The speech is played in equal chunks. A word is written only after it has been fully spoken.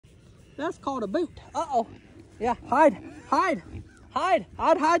That's called a boot. Uh-oh. Yeah, hide, hide, hide.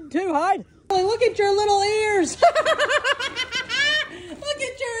 I'd hide too, hide. Look at your little ears. Look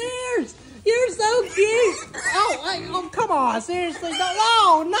at your ears. You're so cute. Oh, come on, seriously.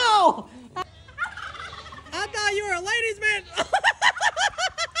 No, no. I thought you were a ladies' man.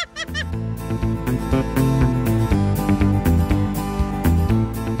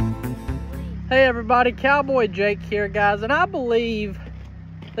 Hey everybody, Cowboy Jake here, guys, and I believe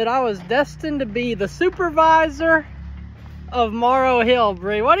that I was destined to be the supervisor of Morrow Hill,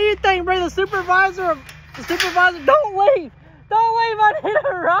 Bree. What do you think, Bree? The supervisor? Don't leave! Don't leave! I need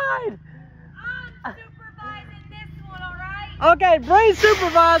a ride! I'm supervising this one, alright? Okay, Bree's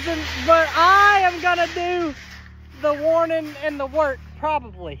supervising, but I am gonna do the warning and the work,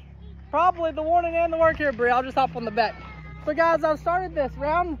 probably. Probably the warning and the work here, Bree. I'll just hop on the back. So guys, I've started this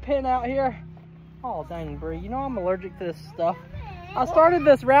round pin out here. Oh, dang, Bree. You know I'm allergic to this stuff. I started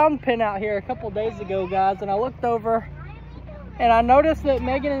this round pin out here a couple days ago, guys, and I looked over and I noticed that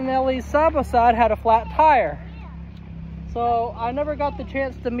Megan and Ellie's side-by-side had a flat tire. So I never got the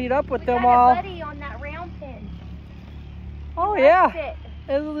chance to meet up with them while... buddy on that round pin. Oh, yeah.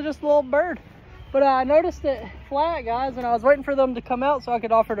 It was just a little bird. But I noticed it flat, guys, and I was waiting for them to come out so I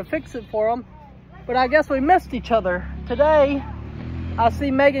could offer to fix it for them. But I guess we missed each other. Today, I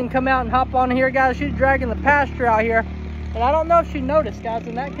see Megan come out and hop on here, guys. She's dragging the pasture out here. And I don't know if she noticed, guys,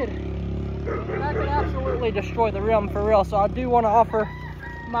 and that could absolutely destroy the rim for real. So I do want to offer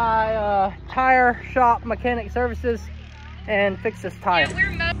my tire shop mechanic services and fix this tire.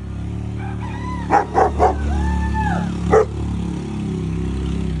 Yeah,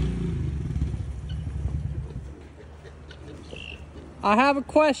 I have a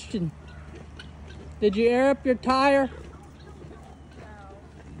question. Did you air up your tire? No.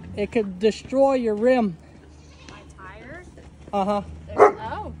 It could destroy your rim. My tires? Uh-huh.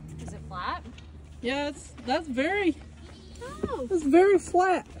 Oh, is it flat? Yeah, that's very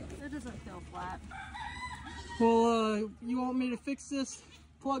flat. It doesn't feel flat. Well, you want me to fix this,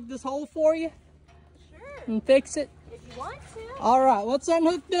 plug this hole for you? Sure. And fix it? If you want to. All right, let's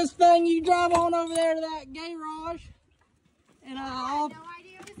unhook this thing. You drive on over there to that garage. And I I'll... had no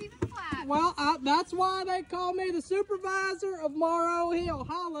idea it was even flat. Well, that's why they call me the supervisor of Morrow Hill.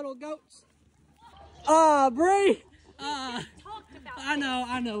 Hi, little goats. Bree.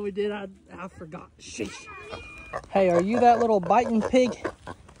 I know we did. I forgot. Sheesh. Hey, are you that little biting pig?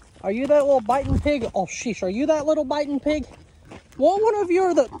 Are you that little biting pig? Oh, sheesh. Are you that little biting pig? Well, one of you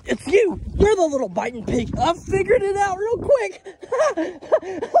are the... It's you. You're the little biting pig. I figured it out real quick.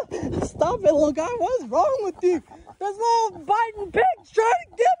 Stop it, little guy. What's wrong with you? This little biting pig's trying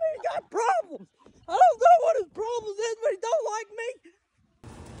to get me. He got problems. I don't know what his problems is, but he don't like me.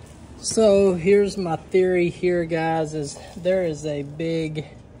 So here's my theory here, guys, is there is a big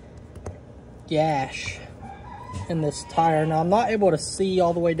gash in this tire. Now, I'm not able to see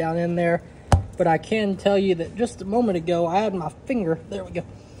all the way down in there, but I can tell you that just a moment ago, I had my finger, there we go.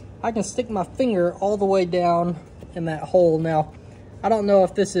 I can stick my finger all the way down in that hole. Now, I don't know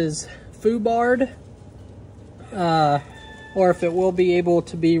if this is foobarred, or if it will be able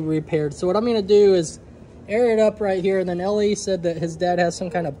to be repaired. So what I'm gonna do is air it up right here, and then Ellie said that his dad has some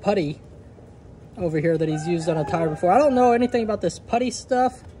kind of putty over here that he's used on a tire before. I don't know anything about this putty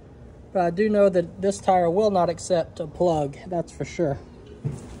stuff, but I do know that this tire will not accept a plug, that's for sure.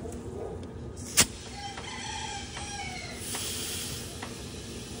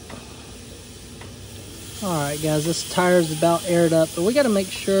 All right, guys, this tire is about aired up, but we got to make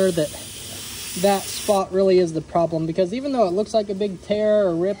sure that that spot really is the problem, because even though it looks like a big tear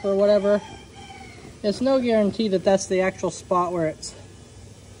or rip or whatever, it's no guarantee that that's the actual spot where it's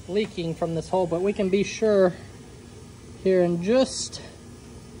leaking from this hole. But we can be sure here in just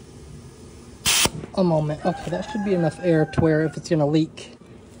a moment. Okay, that should be enough air to where if it's gonna leak,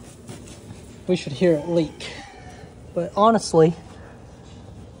 we should hear it leak. But honestly,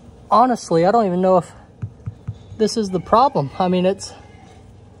 I don't even know if this is the problem. I mean,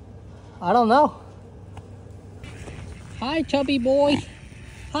 I don't know. Hi, chubby boy.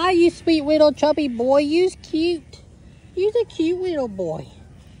 Hi, you sweet little chubby boy. You's cute. You's a cute little boy.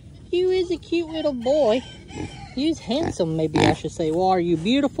 You is a cute little boy. You's handsome, maybe I should say. Well, are you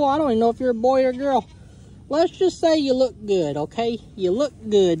beautiful? I don't even know if you're a boy or girl. Let's just say you look good, okay? You look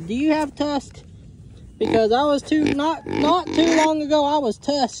good. Do you have tusks? Because I was not too long ago, I was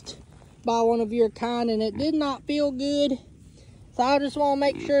tusked by one of your kind, and it did not feel good. So I just want to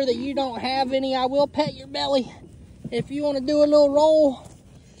make sure that you don't have any. I will pet your belly. If you want to do a little roll,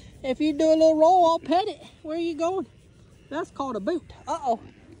 I'll pet it. Where are you going? That's called a boot. Uh-oh.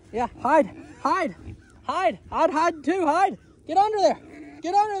 Yeah, hide, hide, hide. I'd hide too, hide. Get under there.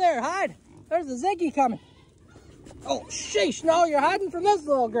 Get under there, hide. There's a Ziggy coming. Oh, sheesh, no, you're hiding from this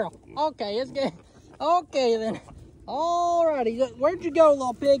little girl. Okay, it's good. Okay, then. Alrighty, where'd you go,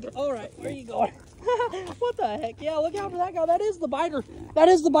 little pig? All right, where you going? What the heck? Yeah, look out for that guy. That is the biter. That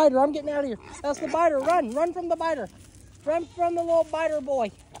is the biter. I'm getting out of here. That's the biter. Run. Run from the biter. Run from the little biter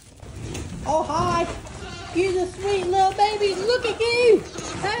boy. Oh, hi. You the sweet little babies. Look at you.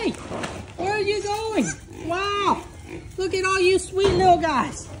 Hey, where are you going? Wow. Look at all you sweet little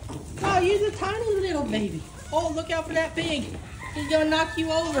guys. Wow, you're the tiny little baby. Oh, look out for that pig. He's gonna knock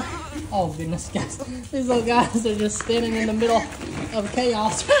you over. Oh goodness, guys. These little guys are just standing in the middle of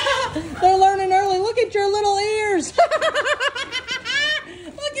chaos. They're learning early. Look at your little ears. Look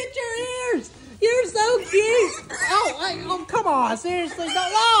at your ears. You're so cute. Oh, come on. Seriously.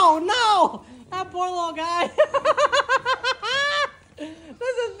 No. That poor little guy.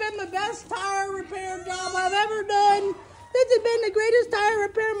 This has been the best tire repair job I've ever done. This has been the greatest tire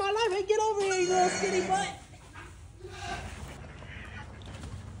repair in my life. Hey, get over here, you little skinny butt.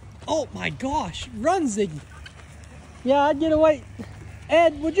 Oh my gosh, run Ziggy. Yeah, I'd get away.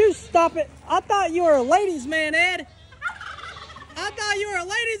 Ed, would you stop it? I thought you were a ladies' man, Ed. I thought you were a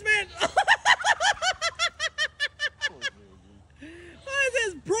ladies' man. What is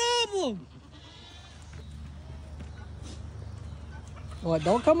his problem? What,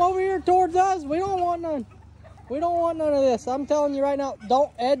 don't come over here towards us. We don't want none. We don't want none of this. I'm telling you right now,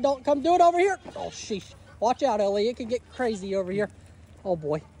 Ed, don't come do it over here. Oh, sheesh. Watch out, Ellie. It could get crazy over here. Oh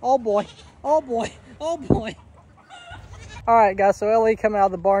boy, oh boy, oh boy, oh boy. All right, guys, so Ellie coming out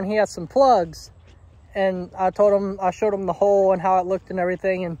of the barn, he has some plugs. And I showed him the hole and how it looked and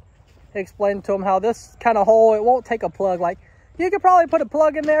everything, and explained to him how this kind of hole, it won't take a plug. Like, you could probably put a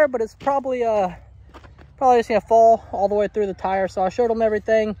plug in there, but it's probably just gonna fall all the way through the tire. So I showed him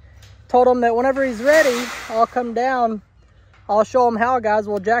everything, told him that whenever he's ready, I'll come down, I'll show him how, guys.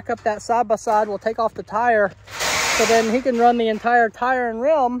 We'll jack up that side-by-side, we'll take off the tire, so then he can run the entire tire and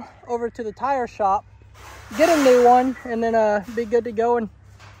rim over to the tire shop, get a new one, and then be good to go and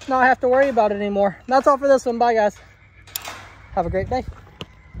not have to worry about it anymore. That's all for this one. Bye, guys. Have a great day.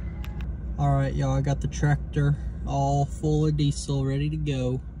 All right, y'all, I got the tractor all full of diesel ready to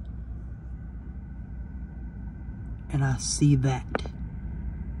go. And I see that.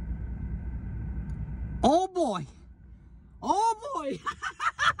 Oh boy. Oh boy.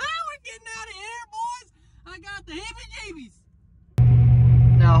 We're getting out of here, boys. I got the heebie-jeebies.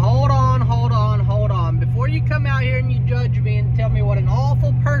 Now hold on. Before you come out here and you judge me and tell me what an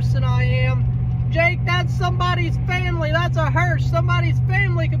awful person I am, Jake, that's somebody's family. That's a hearse. Somebody's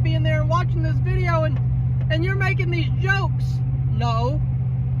family could be in there watching this video and you're making these jokes. No,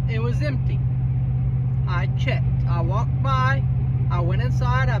 it was empty. I checked. I walked by. I went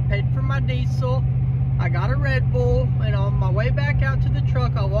inside. I paid for my diesel. I got a Red Bull, and on my way back out to the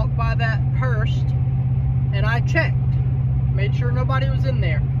truck, I walked by that hearse and I checked. Made sure nobody was in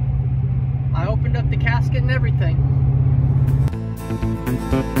there. I opened up the casket and everything.